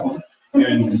test on that one.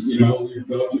 And, you go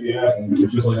through the app, and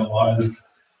it's just like a lot of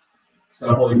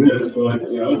stuff like this, but,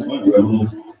 it's fun. You have a little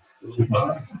fun,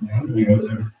 you go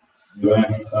there, do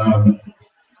that.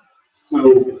 So,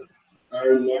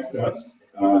 our next steps,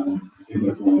 I think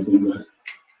that's one of the things that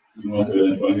we want to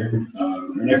identify here.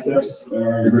 Our next steps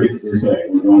are great. They're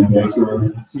exciting. We're going to the App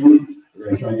Store soon. We're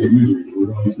going to try and get users. We're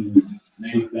going to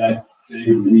make that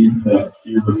big leap, that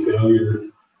fear of failure,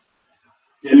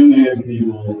 get in the hands of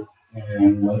people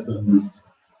and let them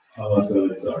tell us that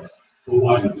it sucks. But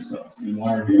why does it suck? And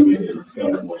why are we going to make it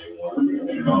better for you? Why are we going to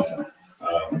make it awesome?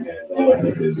 And that I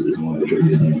think is one of the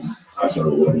trickiest things I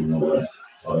started with, and what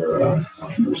other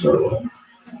entrepreneurs started with.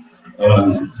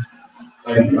 I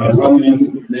probably answer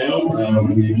it now.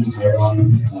 We just hired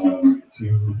on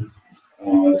two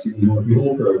more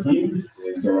people for our team.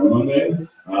 They start on Monday.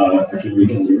 Actually, we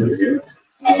can do it here.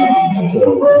 So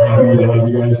happy to have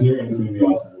you guys here, and it's going to be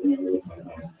awesome. We're going to have a really fun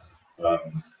time.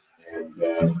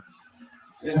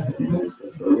 Yeah,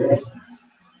 that's where we are.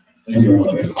 Thank you very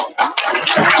much, guys.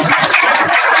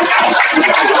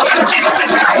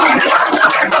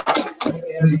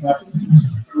 Any questions?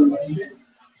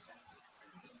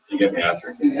 You get me after.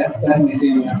 Yeah, definitely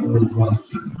see you afterwards as well.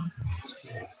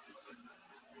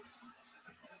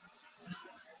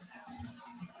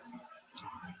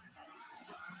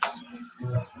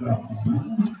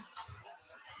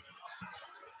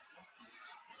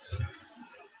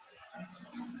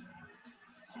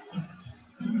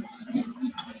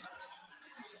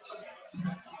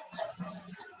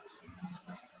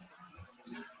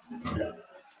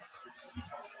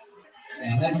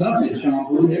 And next up is Sean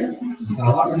Blue there.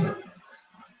 Tileographer.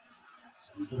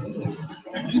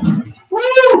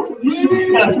 Woo!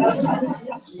 Yes! Hi,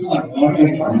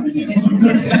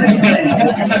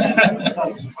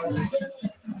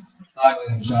 my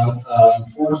name's Sean.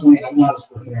 Unfortunately, I'm not as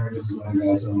prepared as you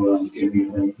guys are giving me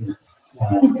right here. I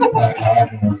have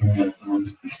been working on phones.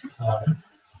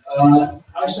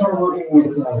 I started working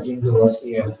with Jim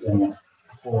Gillespie at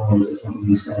for the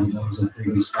company started. That was a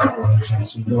previous corporation,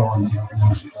 so we go on the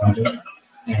commercial project.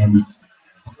 And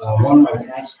one of my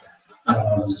tasks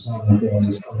was something that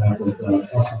was coming up with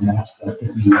custom maps that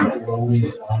could be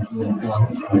loaded onto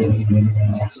appliances. I didn't even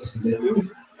have access to it.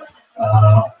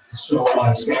 So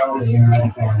I scoured the internet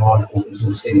and found articles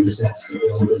with data sets to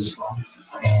build this from,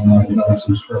 and I developed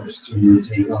some scripts to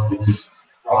take all this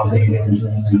raw data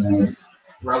and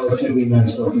relatively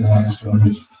nice looking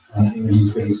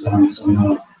images based on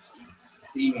some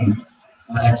theming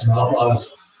XML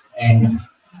files. And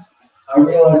I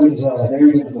realized it was a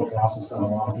very difficult process that a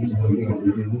lot of people would be able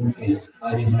to do if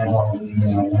I didn't have all of the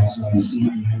maximized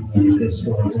CPU and disk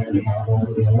storage that we have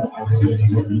over there. I would have been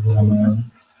able to do it on my own.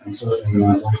 And certainly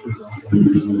most people aren't going to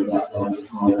do that level of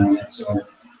control on it. So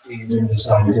we then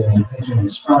decided to pitch in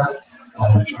Spark,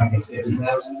 try and get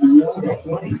 50,000, and we only got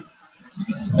 20.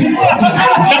 So we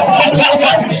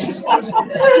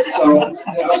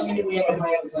have a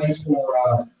plan in place for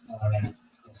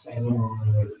Salem, where we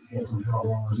would get some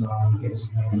programmers on, get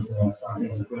some hand front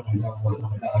end equipment, help work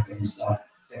on the back end stuff.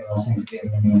 They also need to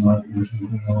get them in marketing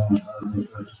machine and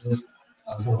purchases.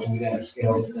 Unfortunately, we got to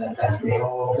scale that back down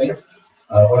a little bit.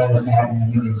 What ended up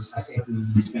happening is I think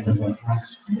we spent about half,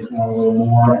 if not a little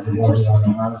more, of the budget on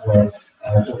the hardware.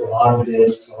 It took a lot of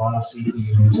disks, a lot of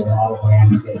CPUs, a lot of RAM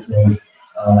to get to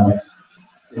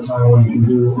the time when you can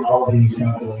do all of these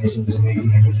calculations and make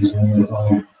the images in real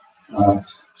time.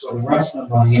 So the rest of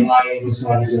the money, I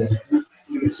decided to,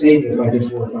 you could save it if I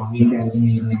just worked on weekends and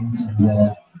evenings. And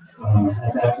at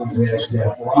that point, we actually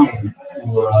got Brian,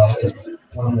 who is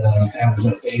one of the founders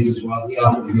of Phase as well. He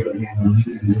offered to give a hand on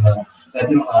weekends. That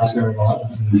didn't last very long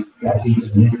until he got deep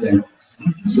in his day.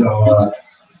 So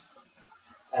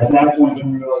at that point,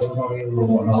 we realized we're going to need a little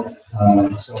more help.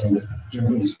 So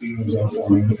German speakers out for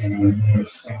me, and they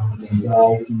found a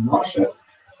guy from Russia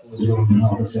who was willing to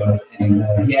help us out. And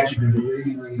he actually did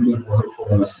really, really good work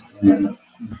for us. And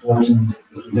unfortunately,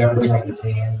 if we ever tried to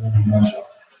pay anyone in Russia,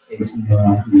 it's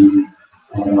not easy.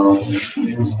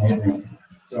 It was a nightmare.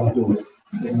 Don't do it.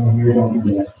 Anyone here, don't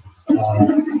do that.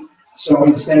 So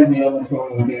instead of mailing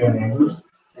code with their neighbors,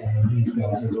 and he's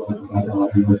got his own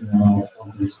methodology working on all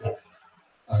of this stuff.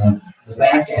 The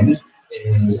back end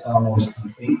is almost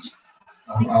complete.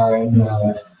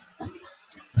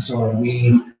 So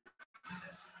we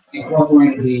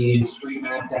incorporated the street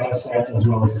map data sets as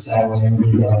well as the satellite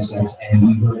imagery data sets, and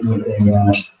we worked with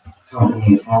a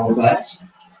company in Halifax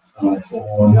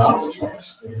for nautical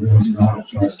charts. They're doing some nautical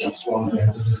chart stuff, swell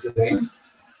advantages today.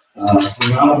 The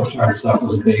nautical chart stuff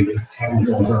was a big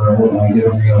technical hurdle, and I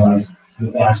didn't realize the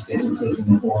vast differences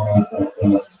in the formats that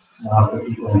nautical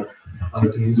people like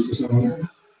to use for some reason.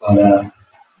 But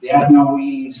yeah, no,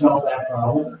 we solved that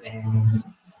problem, and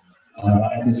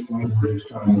at this point, we're just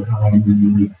trying to time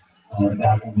the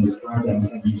back end of the front end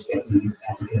and just get the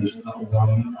application up and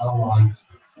running online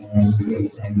and get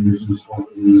it to end users for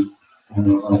the end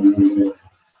of the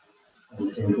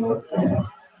third quarter.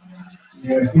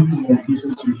 Yeah, I think the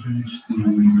people to finish the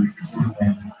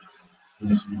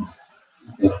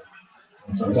Yeah.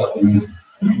 So it's up to me.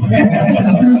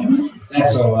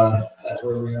 That's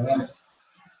where we are now.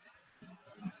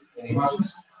 Any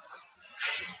questions?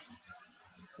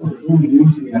 who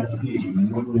use the application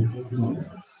and what we're doing.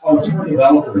 Oh, it's for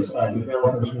developers,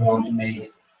 developers who want to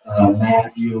make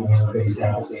map geo-based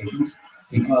applications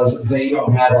because they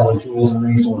don't have all the tools and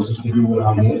resources to do what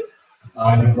I did.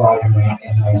 I'm providing that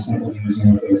in my simple user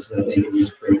interface so that they can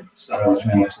just create stylish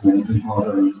maps and then import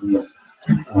them into the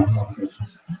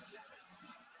applications.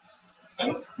 I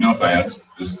don't know if I asked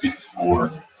this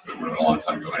before, but it would have been a long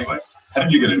time ago anyway. How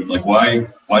did you get in? Like, why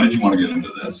did you want to get into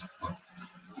this? What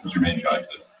was your main drive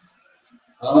to?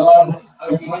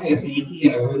 I'm kind of geeky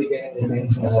and I really get into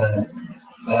things that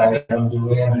I'm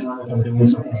doing. Every time if I'm doing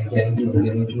something, I get into it,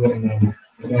 and then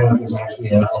I found out there's actually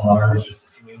a large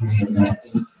community of map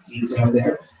geeks out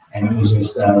there, and it was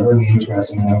just really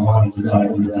interesting, and I wanted to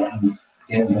dive into that and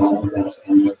get involved with that,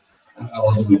 and I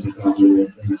love doing technology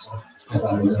things, so I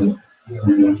thought it was a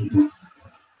really interesting.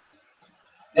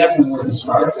 Definitely worth the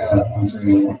spark. I'm sure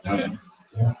you know.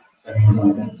 Yeah, that means a lot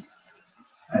of things.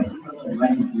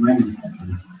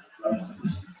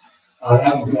 I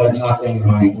haven't talked to any of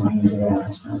my companies at all.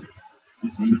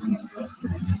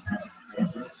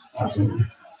 Absolutely.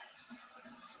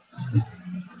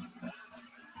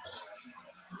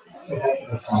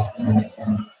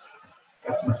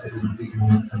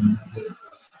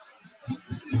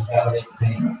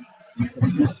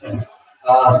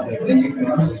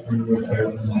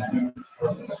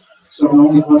 So the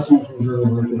only customers we really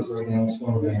work with right now is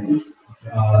Swell Advantage.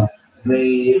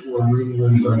 They were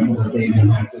really grateful that they didn't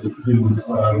have to do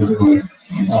what I was doing.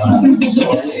 So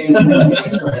it's been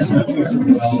interesting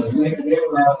developers. They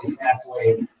were already halfway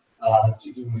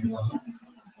to doing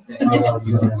it. And I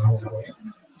already done it halfway.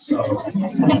 So I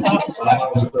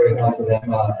was very helpful for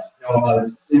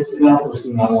them. If developers do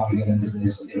not want to get into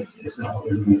this, if it's not what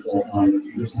they're doing full time, if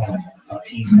you just have a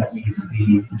piece that needs to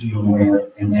be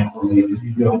geo-aware and map related,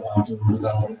 you don't want to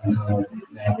develop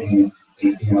mapping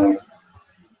API.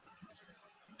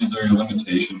 Is there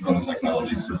limitations on the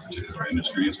technology for particular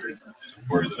industries,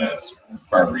 or is it as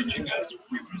far-reaching as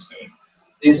we would assume?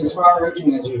 It's as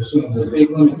far-reaching as you assume. The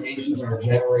big limitations are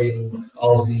generating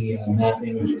all of the map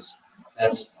images.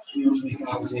 That's hugely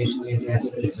computationally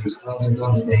intensive. It takes tons and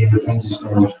tons of data, tons of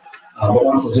storage. But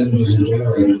once those images are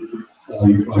generated,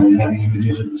 you find that the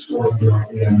images are stored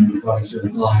directly on your device or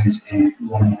lines, and you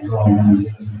want to draw them.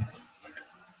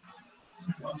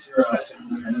 What's your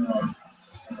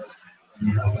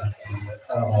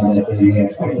I don't know that they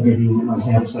yet. I can give you my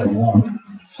sample set one.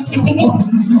 So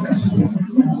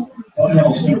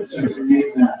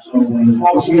create that, so when.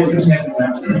 Oh, so you're just having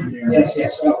that.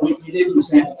 Yes. We did do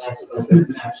sample maps of the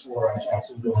maps for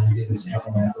TecSocial. We did a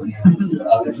sample map for him.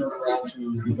 The turnaround to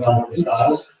develop the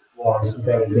styles was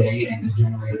about a day, and to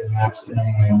generate the maps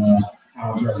depending on how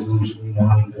much resolution we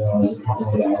wanted was a couple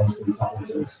of hours to a couple of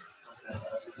days.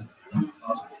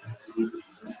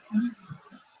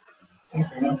 Thank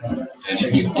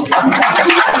you.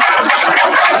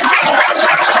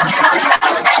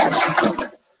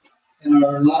 And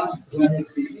our last presenter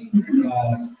this evening,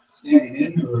 standing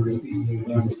in for the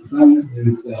presenter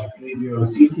is Colegio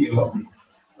CTO,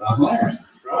 Rob Myers.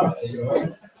 Rob, take it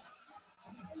away.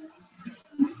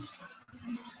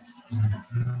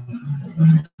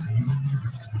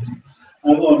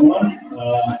 Hello everyone,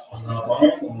 I'm Rob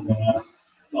Myers, and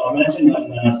I mentioned I'm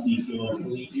CTO of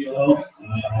Colegio.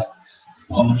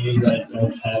 All of you that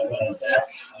don't have a deck,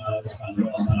 it's kind of a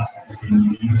last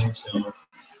opportunity to be here, so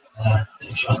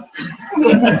take a shot.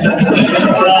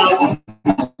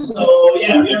 So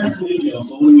yeah, we are in Colegio,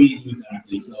 so what do we do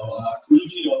exactly? So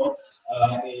Colegio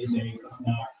is a custom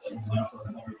app that allows for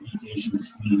better communication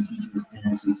between teachers,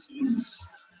 parents, and students.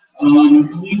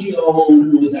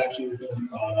 Collegio was actually really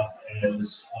thought up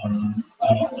as when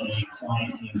a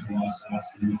client came to us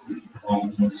asking if we could provide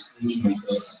them with a solution like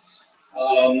this.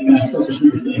 At first, we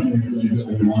were thinking we were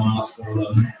going to go one-off for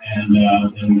them, and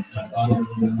then we kind of thought of it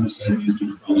a little more, so we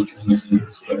could probably turn this into a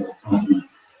scalable company.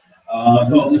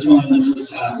 About the time this was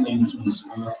happening, this was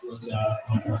Spark was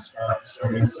Spark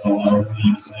started, so I was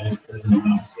really excited to put in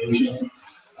an application.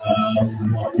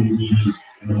 What we need,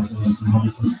 some money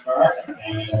from Spark,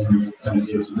 and kind of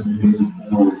give some moving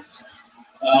forward.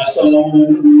 So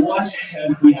what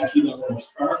have we actually done with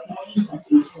Spark money up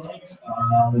to this point?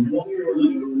 What we were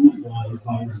going to do was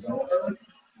hire a developer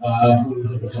who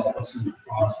was able to help us with the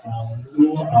product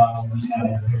model. We had a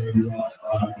very rough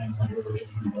demo version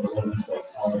of what we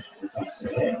quite polished what's up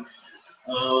today.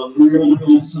 We were able to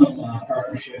build some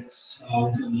partnerships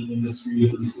within the industry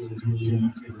that we feel is really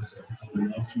going to give us a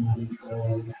competitive edge moving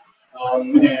forward.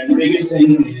 And the biggest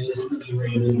thing is we were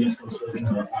able to get first version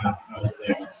of our app out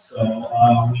there. So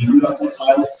we conducted a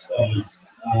pilot study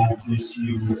this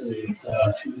year with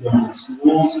 2 different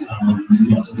schools.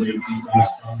 We got some great feedback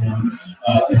from them,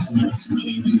 implementing some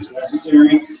changes as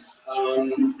necessary.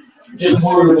 Just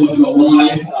before we were going to go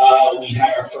live, we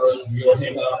had our first real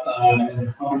hiccup as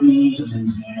a company,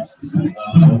 and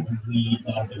we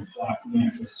got a bit of flack from the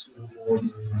actual school board.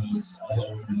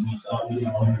 Although we thought we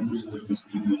had all the rules and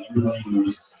speaking to everybody, there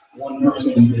was one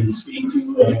person we didn't speak to,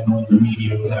 and when the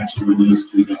media was actually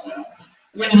released, we got a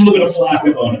little bit of flack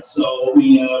about it. So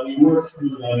we worked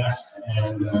through that,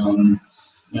 and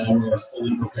now we're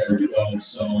fully prepared to go.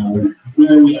 So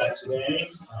where are we at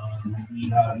today? We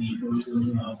have the first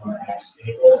version of our app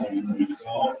stable and ready to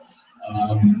go.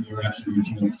 We're actually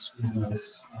reaching out to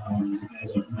schools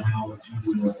as of now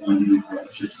to work on new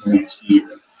partnerships for next year.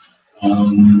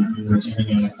 We're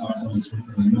attending a conference in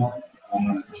the north,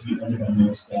 which we have done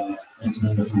most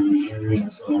principals in the area,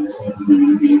 so we're hoping we're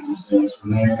going to be able to sales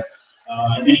from there.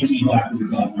 Any feedback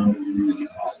we've gotten on it is really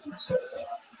positive.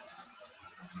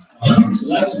 So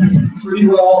that's pretty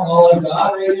well all I've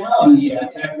got right now. I'm the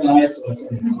tech guy, so it's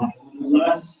going to talk a little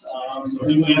less. So if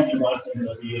anyone has any questions,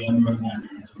 I'll be more than happy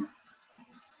to answer.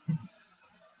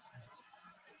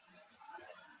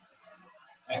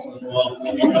 Excellent. Well,